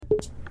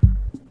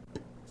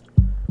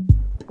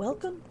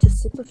Welcome to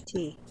Sip of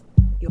Tea,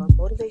 your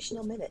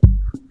motivational minute,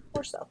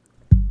 or so.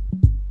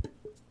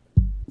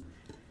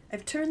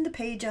 I've turned the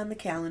page on the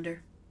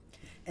calendar,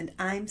 and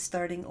I'm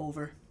starting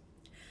over.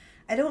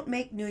 I don't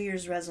make New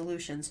Year's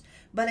resolutions,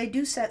 but I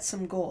do set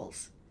some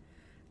goals.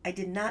 I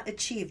did not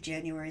achieve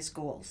January's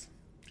goals.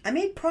 I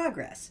made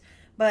progress,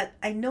 but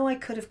I know I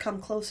could have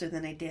come closer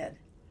than I did.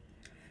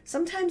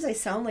 Sometimes I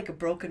sound like a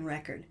broken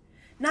record.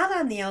 Not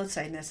on the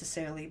outside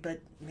necessarily,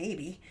 but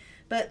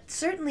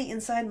certainly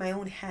inside my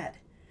own head.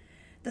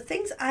 The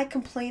things I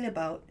complain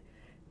about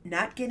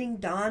not getting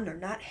done or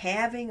not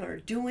having or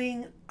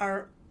doing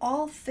are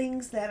all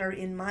things that are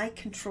in my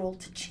control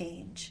to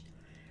change.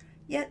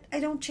 Yet I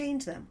don't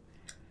change them.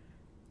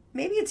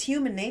 Maybe it's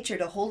human nature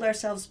to hold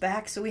ourselves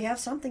back so we have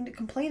something to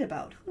complain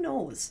about. Who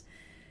knows?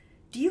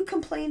 Do you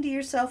complain to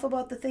yourself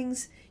about the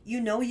things you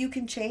know you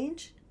can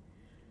change?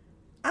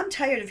 I'm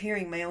tired of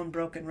hearing my own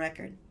broken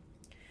record.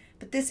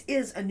 But this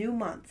is a new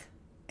month,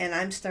 and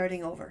I'm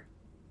starting over.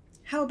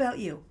 How about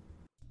you?